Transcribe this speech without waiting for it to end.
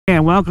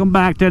And welcome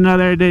back to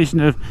another edition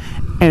of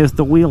As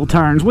the Wheel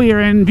Turns. We are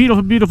in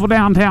beautiful, beautiful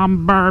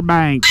downtown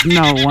Burbank.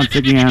 No, once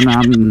again,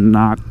 I'm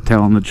not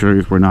telling the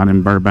truth. We're not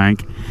in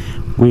Burbank.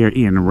 We are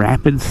in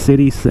Rapid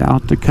City,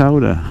 South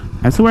Dakota.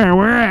 That's where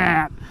we're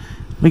at.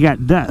 We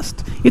got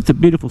dust. It's a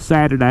beautiful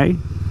Saturday.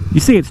 You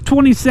see, it's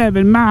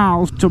 27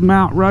 miles to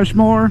Mount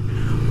Rushmore.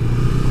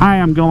 I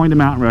am going to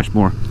Mount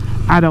Rushmore.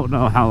 I don't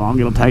know how long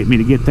it'll take me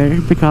to get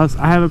there because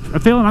I have a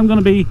feeling I'm going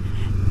to be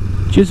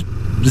just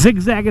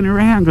zigzagging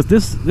around,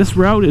 because this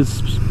road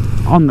is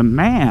on the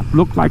map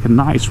looked like a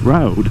nice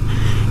road,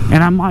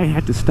 and I might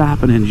have to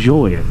stop and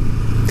enjoy it.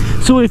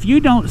 So if you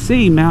don't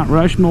see Mount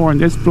Rushmore in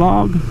this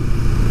vlog,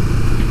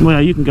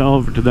 well, you can go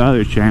over to the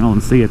other channel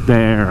and see it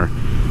there. Or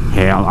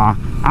hell,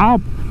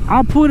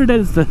 I'll put it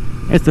as the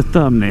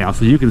thumbnail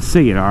so you can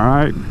see it. All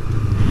right,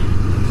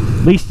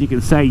 at least you can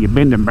say you've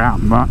been to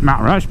Mount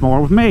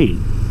Rushmore with me.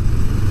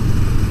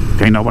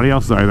 Can't nobody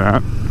else say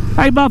that.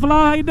 Hey Buffalo,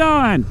 how you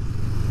doing?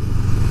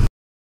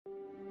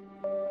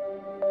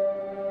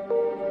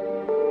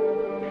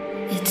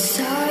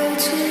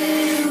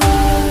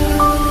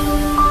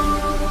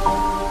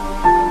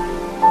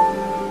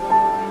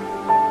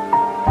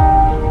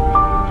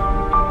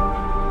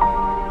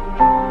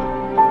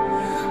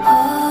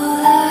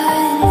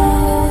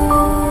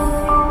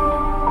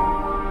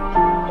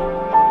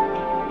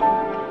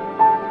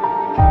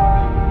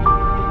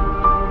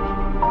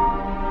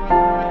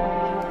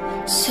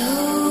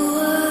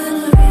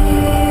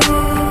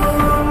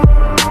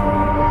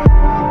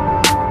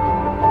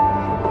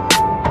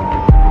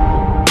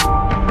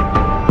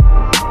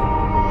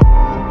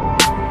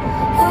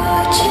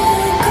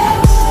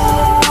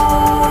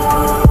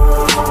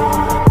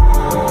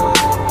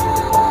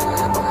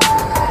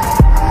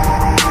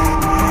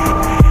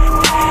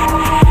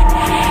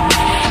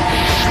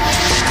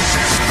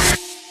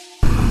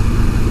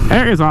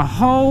 There is a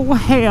whole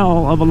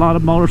hell of a lot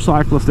of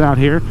motorcyclists out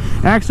here.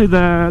 Actually,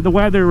 the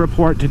weather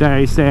report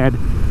today said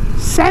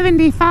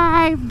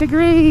 75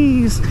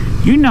 degrees.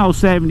 You know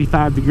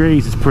 75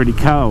 degrees is pretty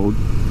cold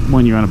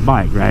when you're on a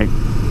bike, right?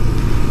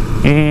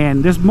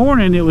 And this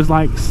morning it was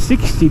like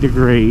 60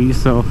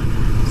 degrees, so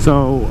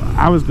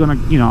I was gonna,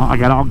 you know, I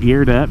got all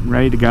geared up and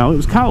ready to go. It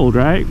was cold,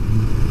 right?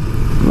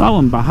 Lo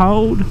and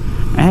behold,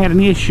 I had an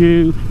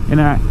issue,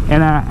 and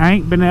I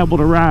ain't been able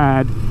to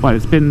ride. What,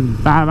 it's been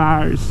 5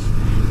 hours?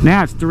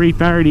 Now it's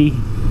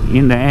 3:30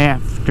 in the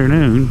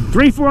afternoon.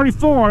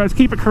 3:44, let's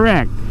keep it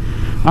correct.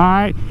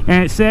 Alright,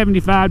 and it's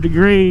 75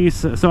 degrees,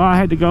 so I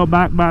had to go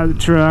back by the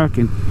truck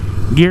and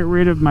get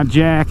rid of my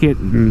jacket.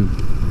 And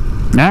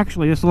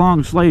actually, this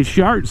long sleeve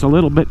shirt's a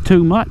little bit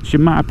too much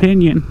in my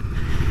opinion.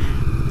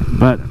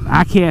 But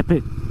I kept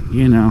it,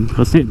 you know,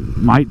 because it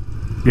might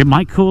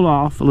cool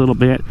off a little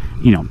bit.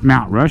 You know,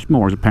 Mount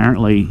Rushmore is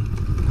apparently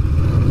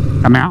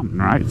a mountain,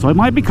 right? So it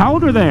might be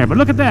colder there, but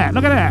look at that,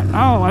 look at that.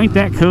 Oh, ain't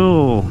that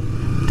cool?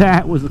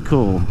 That was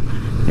cool.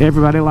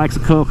 Everybody likes a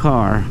cool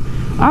car.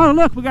 Oh,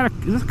 look, we got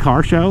is this a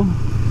car show?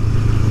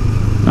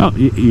 Oh,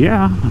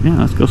 yeah,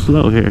 let's go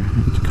slow here.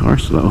 It's a car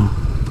slow.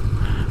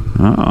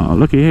 Oh,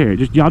 looky here.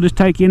 Y'all just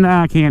take in the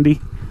eye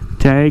candy.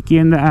 Take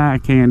in the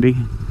eye candy.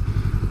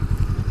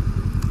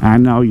 I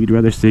know you'd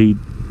rather see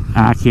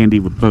eye candy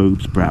with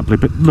boobs, probably,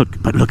 but look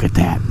at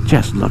that.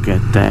 Just look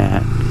at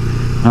that.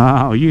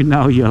 Oh, you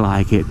know you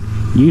like it.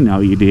 You know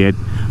you did.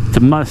 It's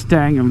a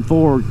Mustang and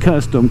Ford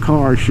custom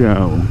car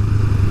show.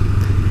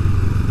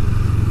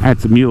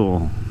 That's a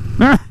mule.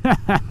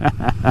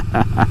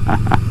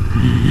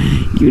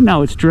 You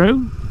know it's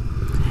true.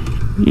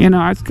 You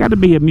know, it's got to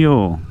be a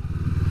mule.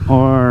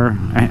 Or,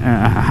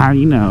 how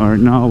you know, or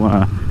no,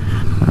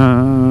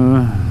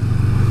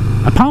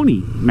 a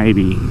pony,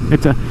 maybe.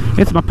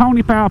 It's my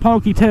Pony Pal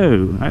Pokey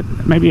too.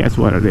 Maybe that's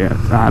what it is.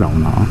 I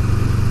don't know.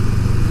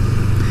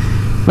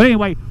 But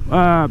anyway,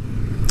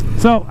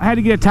 so I had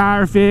to get a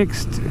tire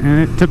fixed,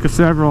 and it took us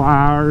several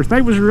hours.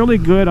 They was really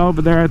good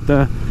over there at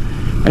the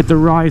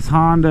Rice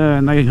Honda,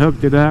 and they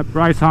hooked it up.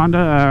 Rice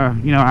Honda,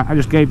 you know, I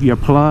just gave you a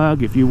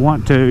plug. If you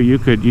want to, you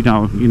could, you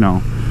know,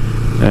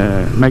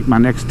 make my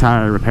next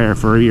tire repair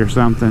free or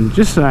something.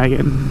 Just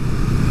saying.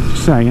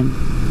 Just saying.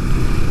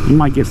 You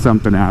might get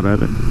something out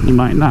of it. You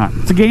might not.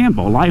 It's a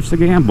gamble. Life's a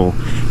gamble.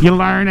 You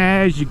learn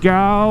as you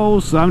go.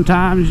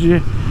 Sometimes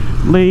you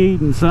lead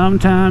and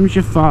sometimes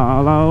you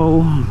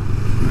follow.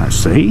 I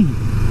see.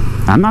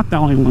 I'm not the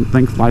only one that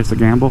thinks life's a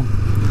gamble.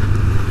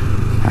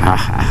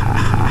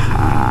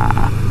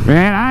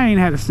 Man, I ain't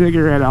had a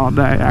cigarette all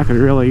day. I could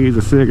really use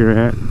a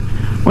cigarette.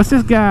 What's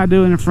this guy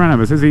doing in front of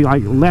us? Is he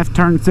like left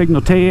turn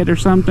signal Ted or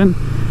something?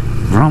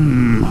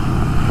 Vroom.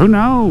 Who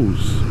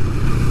knows?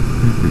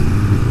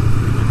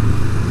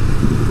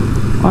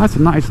 Well, that's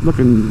a nice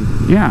looking,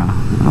 yeah,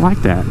 I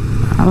like that.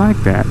 I like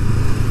that.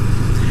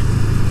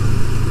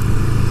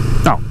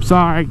 Oh,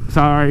 sorry.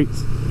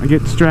 I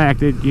get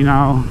distracted, you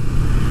know.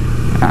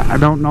 I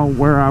don't know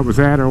where I was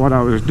at or what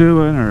I was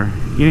doing or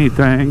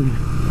anything.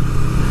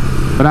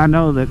 But I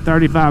know that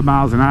 35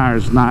 miles an hour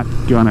is not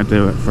gonna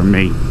do it for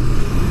me.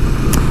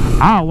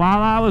 Oh,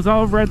 while I was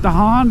over at the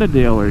Honda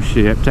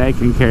dealership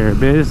taking care of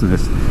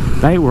business,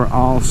 they were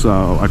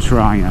also a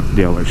Triumph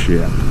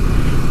dealership.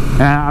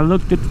 And I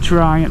looked at the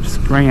Triumph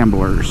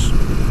Scramblers.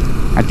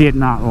 I did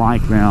not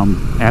like them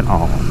at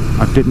all.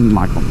 I didn't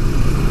like them.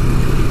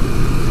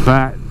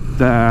 But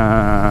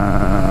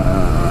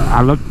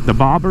I looked, the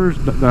bobbers,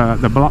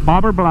 the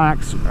bobber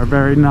blacks are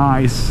very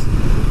nice.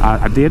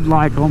 I did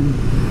like them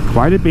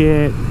quite a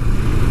bit.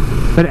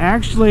 But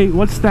actually,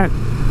 what's that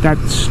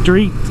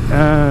street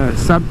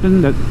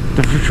something that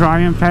the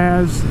Triumph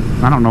has?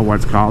 I don't know what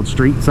it's called,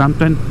 street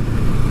something.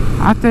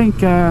 I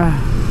think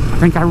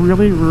I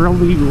really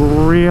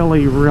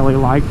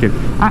liked it.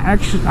 I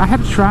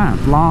had a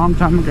Triumph a long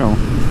time ago,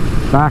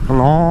 back a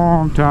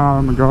long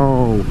time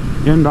ago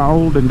in the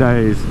olden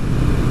days,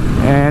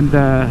 and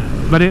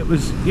but it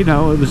was, you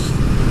know,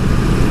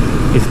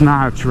 it's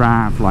not a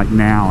Triumph like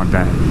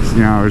nowadays. You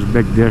know, there's a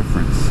big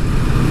difference.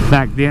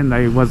 Back then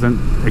they wasn't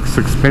as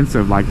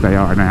expensive like they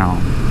are now,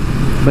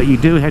 but you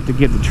do have to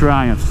give the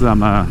Triumph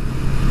some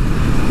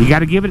you got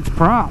to give it its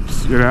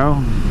props. You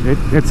know,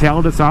 it's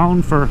held its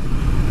own for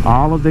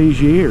all of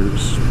these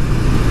years.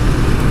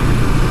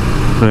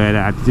 But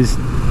I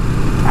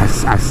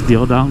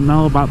still don't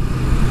know about,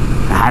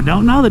 I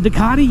don't know, the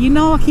Ducati. You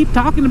know, I keep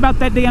talking about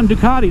that damn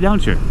Ducati,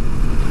 don't you?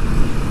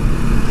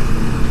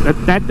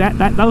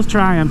 Those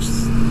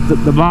Triumphs,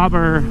 the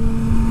bobber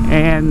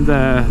and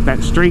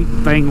that street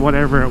thing,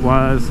 whatever it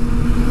was,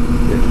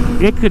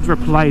 it could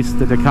replace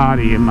the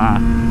Ducati in my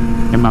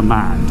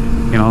mind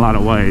in a lot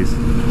of ways.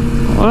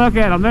 Well, look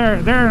at them, they're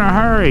in a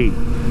hurry.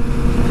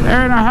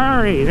 They're in a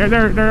hurry.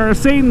 They're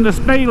exceeding the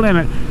speed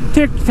limit.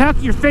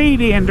 Tuck your feet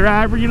in,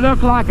 driver. You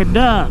look like a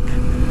duck.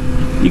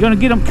 You're gonna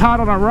get them caught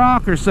on a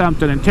rock or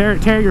something and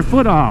tear your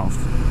foot off.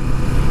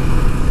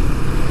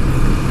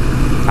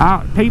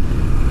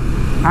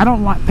 I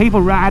don't like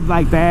people ride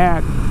like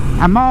that.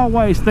 I'm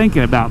always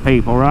thinking about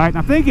people, right? And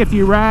I think if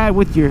you ride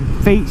with your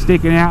feet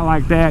sticking out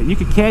like that, you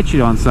could catch it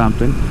on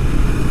something.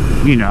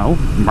 You know,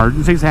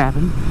 emergencies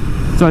happen.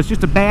 So it's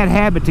just a bad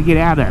habit to get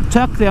out of.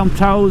 Tuck them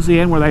toes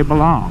in where they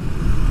belong.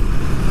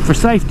 For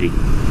safety.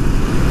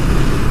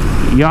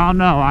 Y'all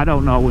know I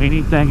don't know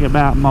anything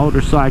about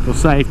motorcycle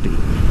safety,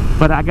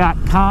 but I got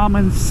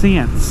common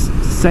sense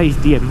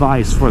safety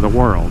advice for the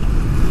world.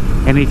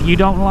 And if you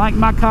don't like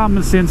my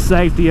common sense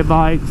safety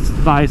advice,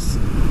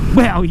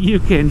 well, you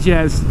can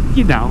just,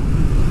 you know,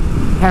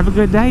 have a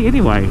good day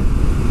anyway.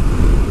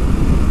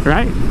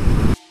 Right?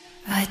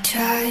 I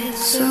tried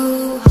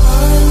so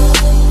hard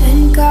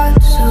and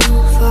got so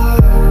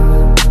far,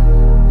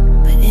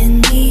 but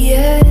in the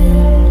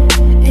end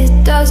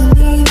it doesn't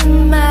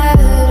even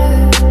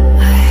matter.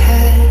 I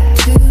had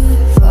to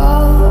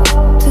fall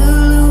to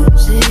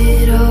lose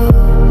it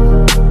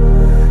all,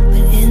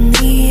 but in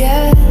the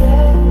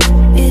end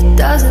it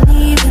doesn't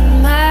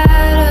even matter.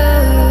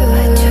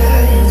 I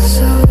tried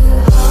so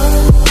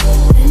hard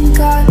and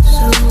got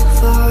so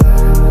far,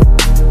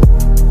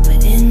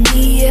 but in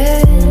the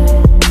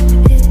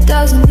end it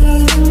doesn't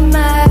even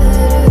matter.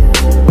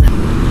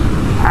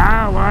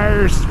 Ah,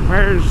 where's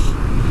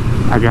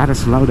I gotta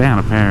slow down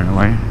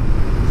apparently.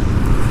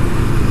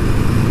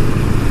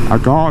 I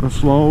gotta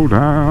slow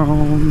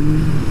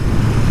down.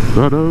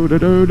 Well,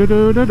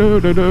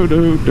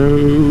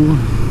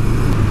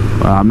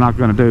 I'm not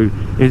gonna do,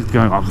 it's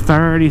going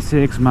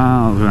 36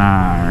 miles an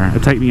hour.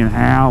 It'll take me an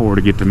hour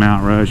to get to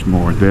Mount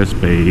Rushmore at this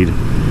speed.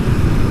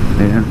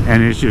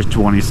 And it's just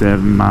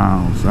 27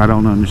 miles. I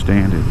don't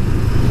understand it.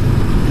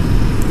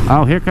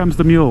 Oh, here comes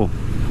the mule.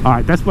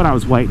 Alright, that's what I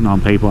was waiting on,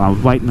 people. I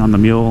was waiting on the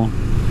mule.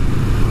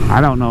 I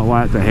don't know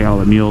what the hell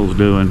the mule's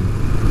doing.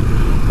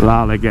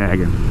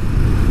 Lollygagging.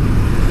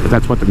 But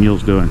that's what the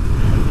mule's doing.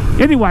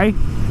 Anyway,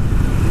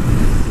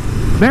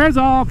 there's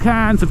all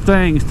kinds of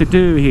things to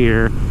do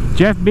here.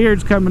 Jeff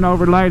Beard's coming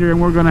over later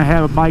and we're going to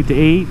have a bite to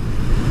eat.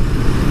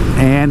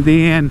 And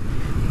then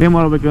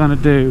what are we going to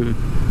do?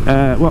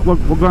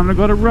 We're going to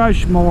go to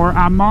Rushmore.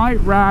 I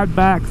might ride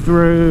back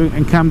through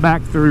and come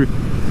back through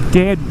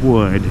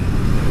Deadwood.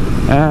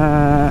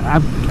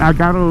 I've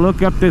got to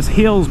look up this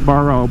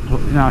Hillsboro,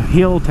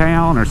 Hill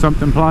Town or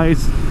something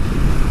place.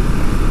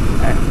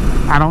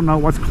 I don't know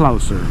what's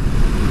closer.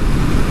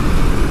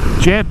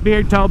 Jeff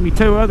Beard told me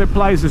 2 other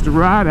places to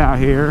ride out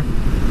here.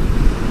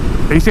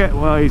 He said,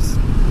 well,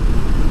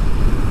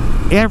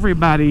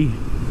 everybody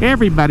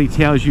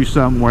tells you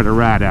somewhere to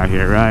ride out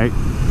here, right?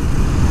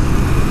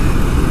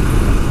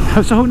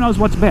 So who knows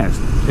what's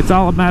best? It's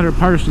all a matter of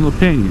personal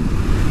opinion.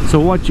 So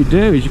what you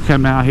do is you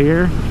come out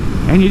here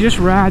and you just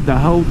ride the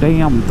whole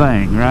damn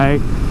thing, right?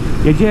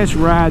 You just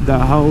ride the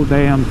whole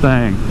damn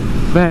thing.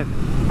 But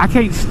I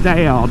can't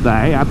stay all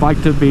day. I'd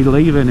like to be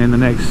leaving in the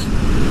next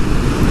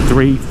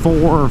 3,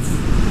 4,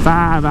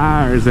 5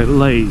 hours at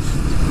least.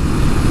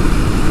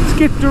 Let's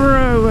get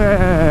through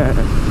it.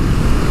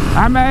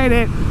 I made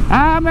it.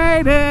 I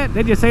made it.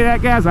 Did you see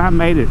that, guys? I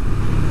made it.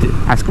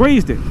 I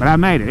squeezed it, but I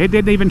made it. It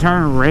didn't even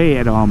turn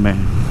red on me.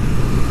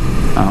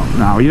 Oh,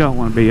 no, you don't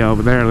want to be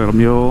over there, little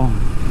mule.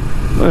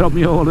 Little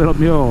mule, little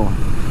mule.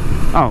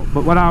 Oh,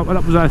 but what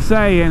was I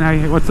saying?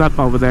 Hey, what's up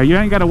over there? You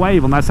ain't got to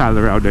wave on that side of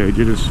the road, dude.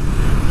 You're just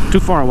too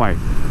far away.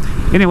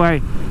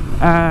 Anyway,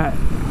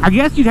 I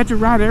guess you'd have to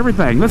ride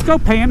everything. Let's go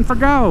pan for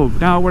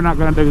gold. No, we're not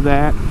going to do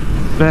that.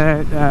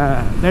 But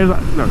there's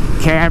the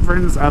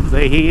Caverns of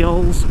the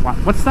Hills.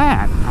 What's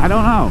that? I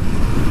don't know.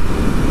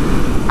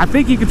 I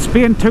think you could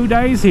spend 2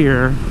 days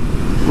here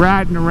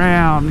riding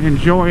around,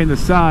 enjoying the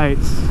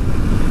sights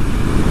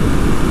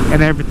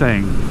and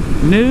everything.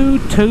 New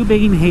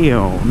Tubing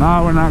Hill.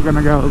 No, we're not going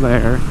to go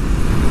there.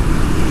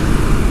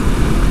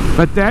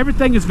 But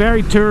everything is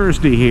very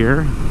touristy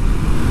here.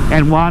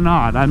 And why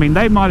not? I mean,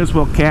 they might as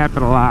well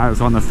capitalize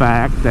on the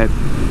fact that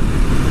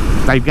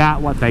they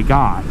got what they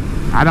got.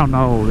 I don't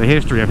know the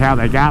history of how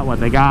they got what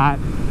they got.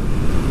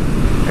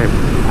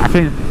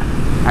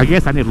 I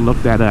guess I need to look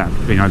that up.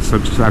 You know,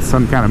 that's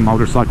some kind of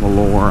motorcycle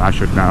lore I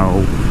should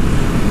know.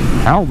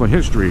 How the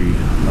history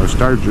of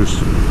Sturgis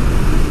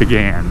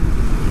began.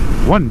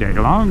 One day,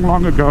 long,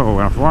 long ago,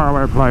 in a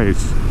faraway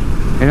place,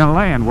 in a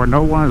land where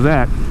no one is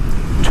at,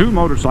 2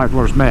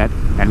 motorcyclists met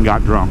and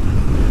got drunk.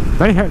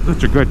 They had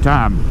such a good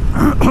time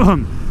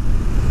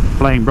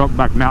playing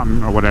Brokeback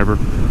Mountain or whatever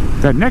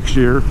that next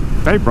year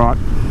they brought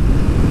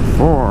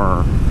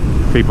 4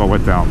 people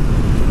with them.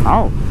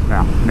 Oh,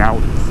 now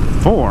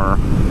 4,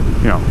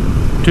 you know,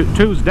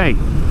 2's date,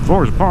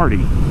 4's a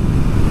party.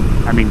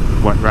 I mean,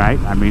 what, right?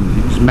 I mean,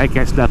 you just make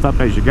that stuff up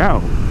as you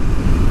go.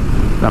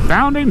 The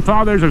Founding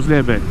Fathers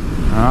exhibit.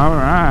 All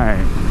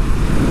right.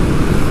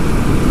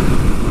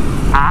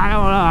 I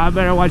don't know. I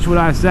better watch what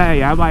I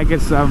say. I might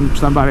get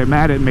somebody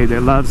mad at me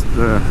that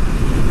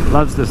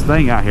loves this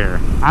thing out here.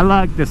 I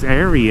like this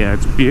area.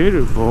 It's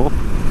beautiful.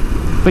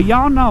 But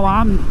y'all know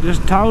I'm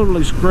just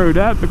totally screwed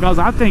up because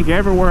I think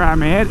everywhere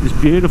I'm at is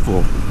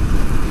beautiful.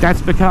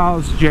 That's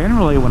because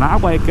generally when I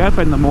wake up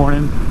in the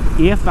morning,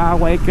 if I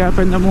wake up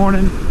in the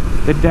morning,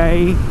 the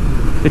day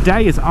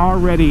is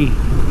already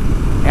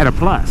at a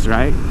plus,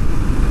 right?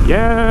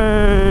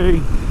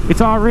 Yay! It's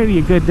already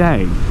a good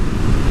day.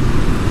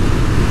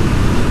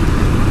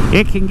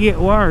 It can get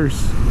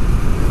worse.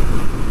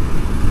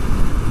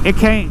 It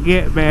can't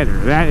get better.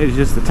 That is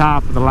just the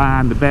top of the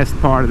line, the best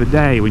part of the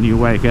day when you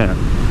wake up.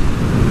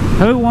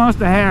 Who wants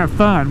to have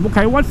fun?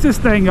 Okay, what's this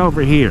thing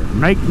over here?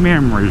 Make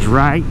memories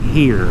right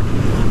here.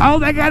 Oh,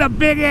 they got a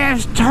big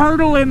ass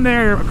turtle in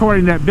there,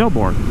 according to that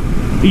billboard.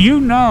 You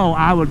know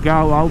I would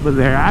go over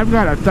there. I've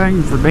got a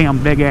thing for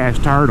them big ass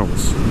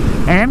turtles.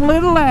 And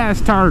little ass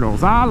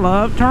turtles. I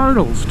love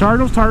turtles.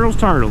 Turtles, turtles,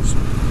 turtles.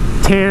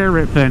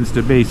 Terrapins,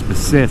 to be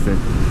specific.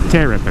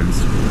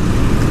 Terrapins.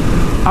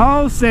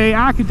 Oh, see,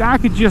 I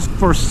could just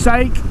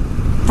forsake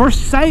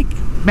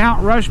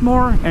Mount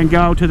Rushmore and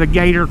go to the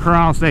Gator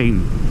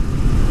Crossing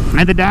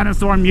and the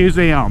Dinosaur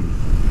Museum.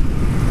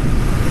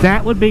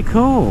 That would be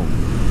cool.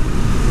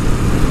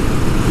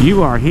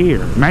 You are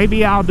here.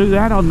 Maybe I'll do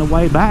that on the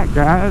way back,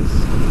 guys.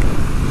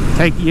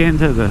 Take you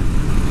into the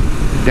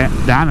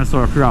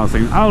Dinosaur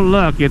Crossing. Oh,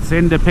 look, it's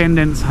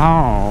Independence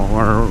Hall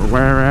or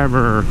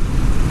wherever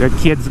the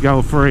kids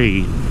go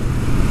free.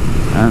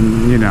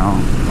 And, you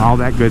know, all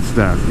that good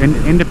stuff.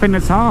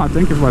 Independence Hall, I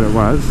think is what it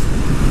was.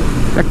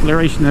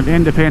 Declaration of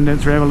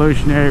Independence,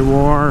 Revolutionary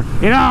War.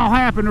 It all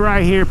happened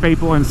right here,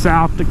 people, in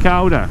South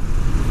Dakota.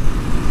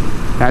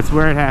 That's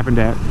where it happened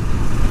at.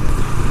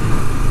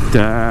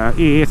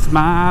 It's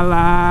my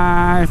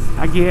life.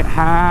 I get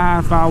high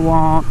if I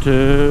want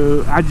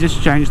to. I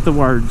just changed the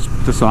words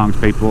to songs,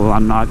 people.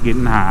 I'm not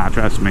getting high,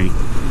 trust me.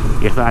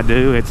 If I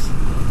do, it's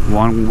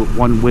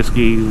one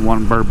whiskey,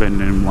 1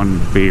 bourbon, and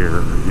 1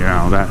 beer. You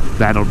know,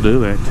 that'll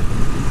do it.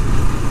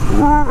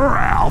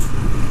 Ralph.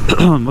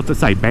 What's it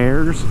say?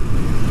 Bears?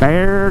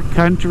 Bear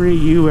Country,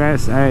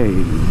 USA.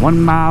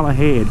 1 mile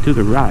ahead to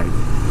the right.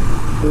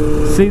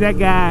 See that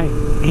guy?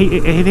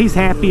 If he's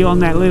happy on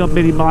that little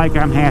bitty bike,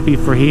 I'm happy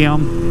for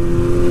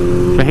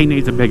him. But he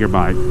needs a bigger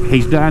bike.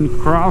 He's done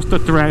crossed the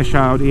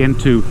threshold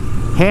into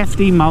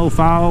hefty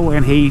mofo,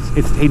 and he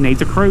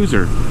needs a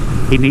cruiser.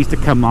 He needs to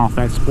come off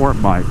that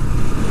sport bike.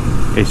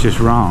 It's just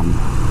wrong.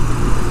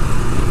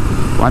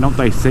 Why don't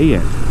they see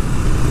it?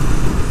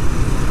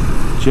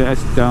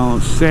 Just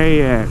don't see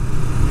it.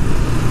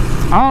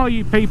 All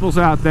you peoples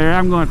out there,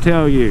 I'm going to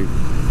tell you.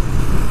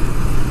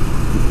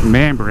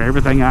 Remember,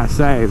 everything I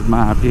say is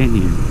my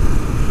opinion.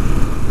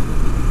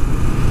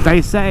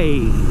 They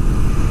say,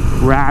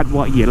 ride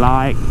what you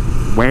like,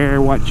 wear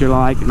what you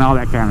like, and all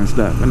that kind of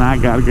stuff. And I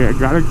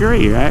gotta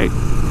agree, right?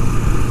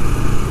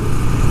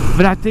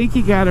 But I think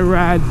you gotta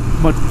ride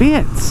what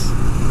fits.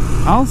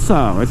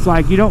 Also, it's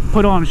like you don't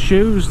put on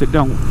shoes that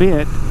don't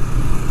fit,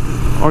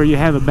 or you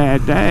have a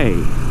bad day.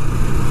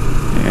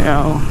 You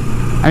know,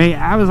 I mean,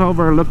 I was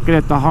over looking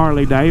at the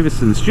Harley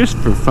Davidsons just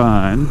for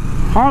fun.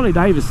 Harley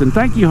Davidson,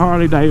 thank you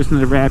Harley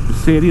Davidson of Rapid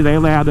City. They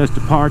allowed us to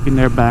park in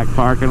their back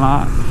parking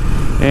lot.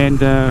 And,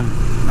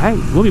 hey,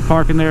 we'll be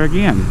parking there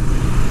again.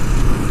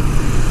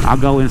 I'll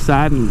go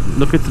inside and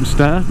look at some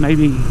stuff.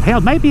 Maybe,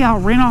 hell, maybe I'll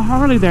rent a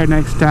Harley there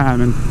next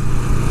time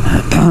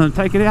and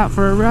take it out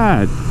for a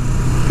ride.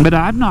 But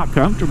I'm not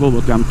comfortable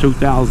with them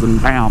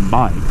 2,000-pound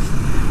bikes.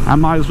 I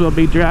might as well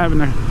be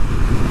driving a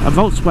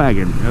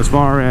Volkswagen, as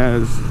far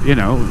as, you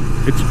know,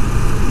 it's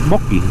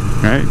bulky,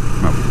 right?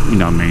 Well, you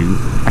know what I mean?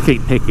 I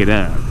can't pick it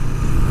up.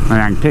 I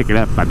mean, I can pick it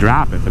up if I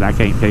drop it, but I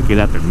can't pick it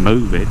up and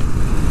move it.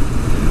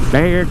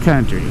 Bear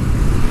country.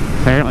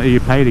 Apparently you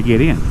pay to get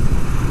in.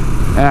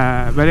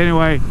 But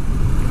anyway,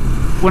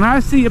 when I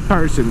see a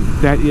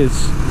person that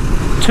is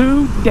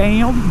too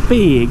damn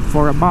big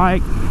for a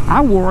bike,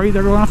 I worry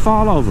they're going to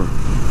fall over.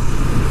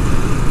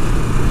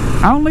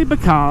 Only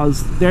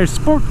because they're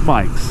sport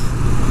bikes.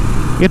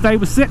 If they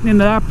was sitting in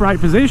the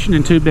upright position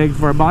and too big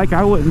for a bike,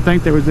 I wouldn't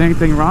think there was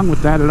anything wrong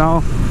with that at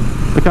all,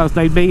 because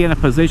they'd be in a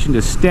position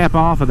to step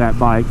off of that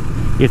bike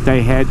if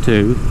they had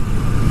to.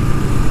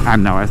 I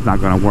know that's not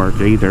going to work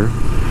either.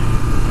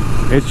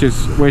 It's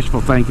just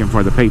wishful thinking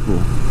for the people.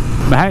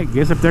 But hey, I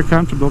guess if they're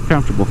comfortable,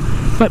 comfortable.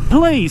 But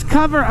please,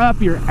 cover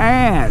up your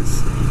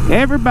ass.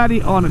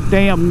 Everybody on a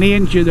damn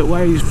Ninja that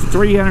weighs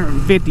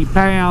 350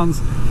 pounds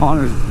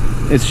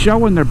is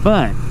showing their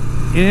butt.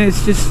 And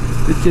it's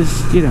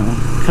just, you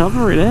know,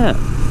 cover it up.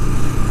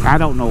 I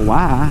don't know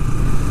why.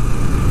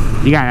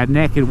 You got a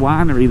naked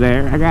winery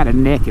there. I got a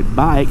naked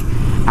bike.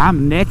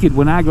 I'm naked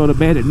when I go to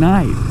bed at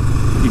night.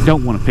 You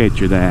don't want to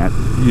picture that.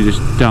 You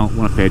just don't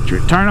want to picture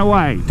it. Turn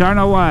away. Turn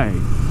away.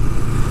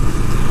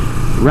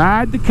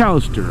 Ride the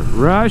coaster.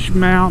 Rush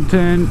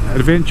Mountain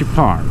Adventure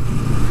Park.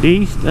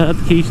 East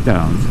of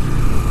Keystones.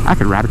 I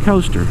could ride a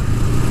coaster.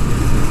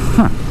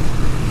 Huh.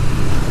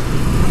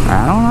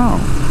 I don't know.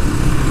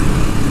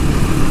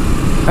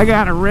 They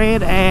got a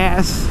red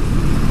ass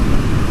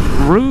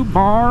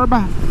rhubarb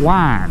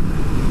wine.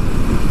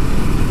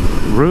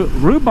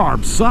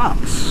 Rhubarb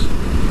sucks.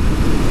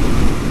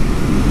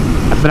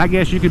 But I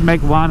guess you could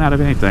make wine out of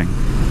anything.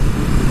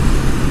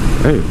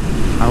 Ooh,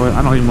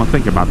 I don't even want to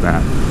think about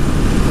that.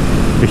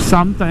 There's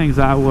some things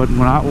I would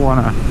not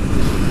want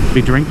to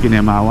be drinking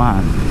in my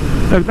wine.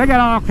 Look, they got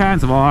all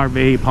kinds of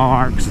RV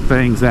parks,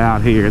 things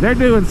out here. They're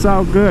doing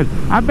so good.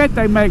 I bet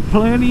they make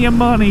plenty of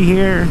money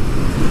here.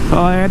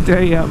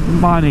 Plenty of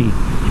money.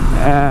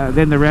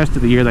 Then the rest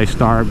of the year they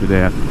starve to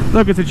death.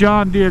 Look, it's a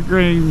John Deere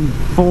green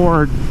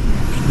Ford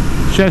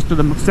Chester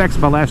the Sex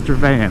Molester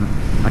van.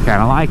 I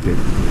kind of liked it.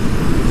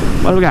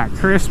 What do we got?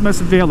 Christmas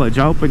Village,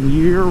 open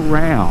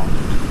year-round.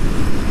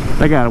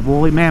 They got a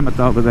woolly mammoth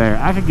over there.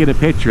 I could get a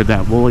picture of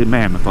that woolly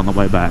mammoth on the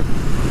way back.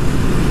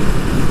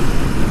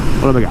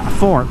 What do we got?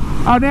 Fort.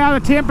 Oh, now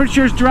the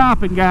temperature's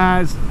dropping,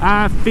 guys.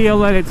 I feel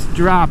that it's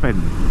dropping.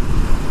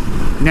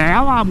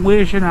 Now I'm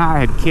wishing I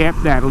had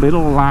kept that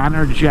little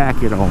liner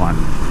jacket on.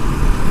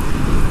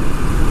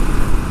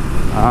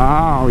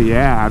 Oh,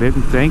 yeah, I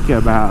didn't think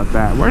about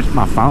that. Where's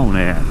my phone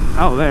at?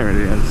 Oh, there it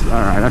is.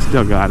 All right, I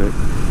still got it.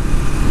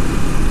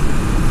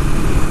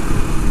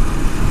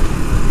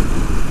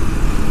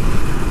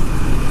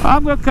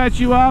 I'm going to cut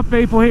you off,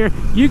 people, here.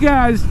 You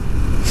guys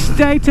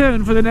stay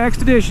tuned for the next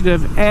edition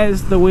of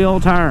As the Wheel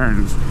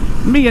Turns.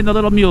 Me and the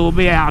little mule will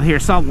be out here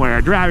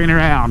somewhere, driving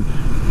around.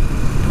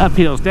 Up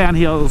hills, down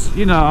hills,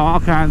 you know, all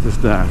kinds of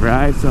stuff,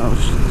 right? So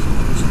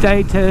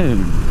stay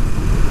tuned,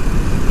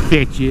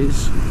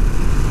 bitches.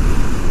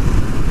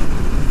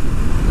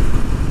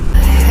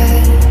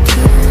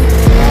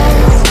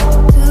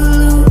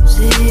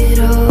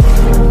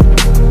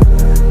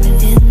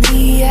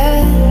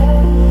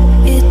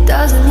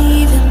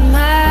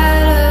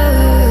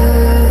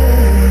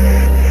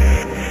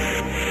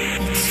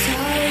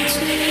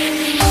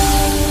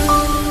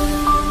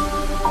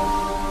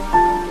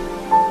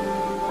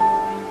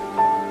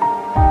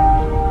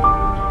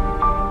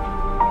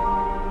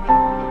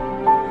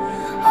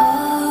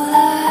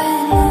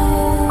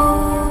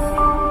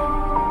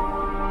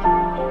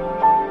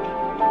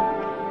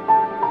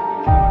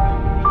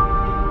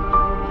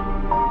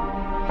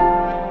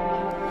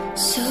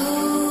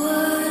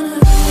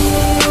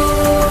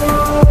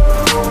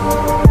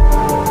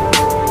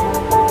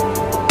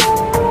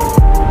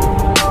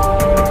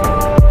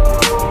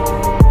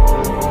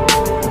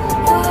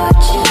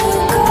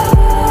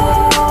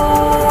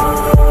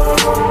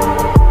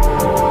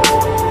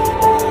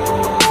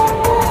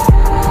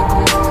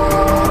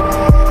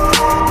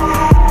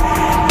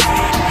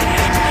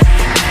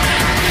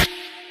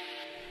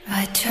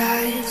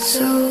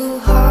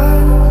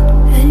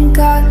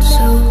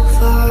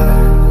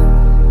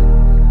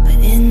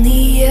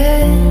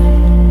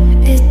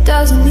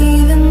 Doesn't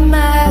even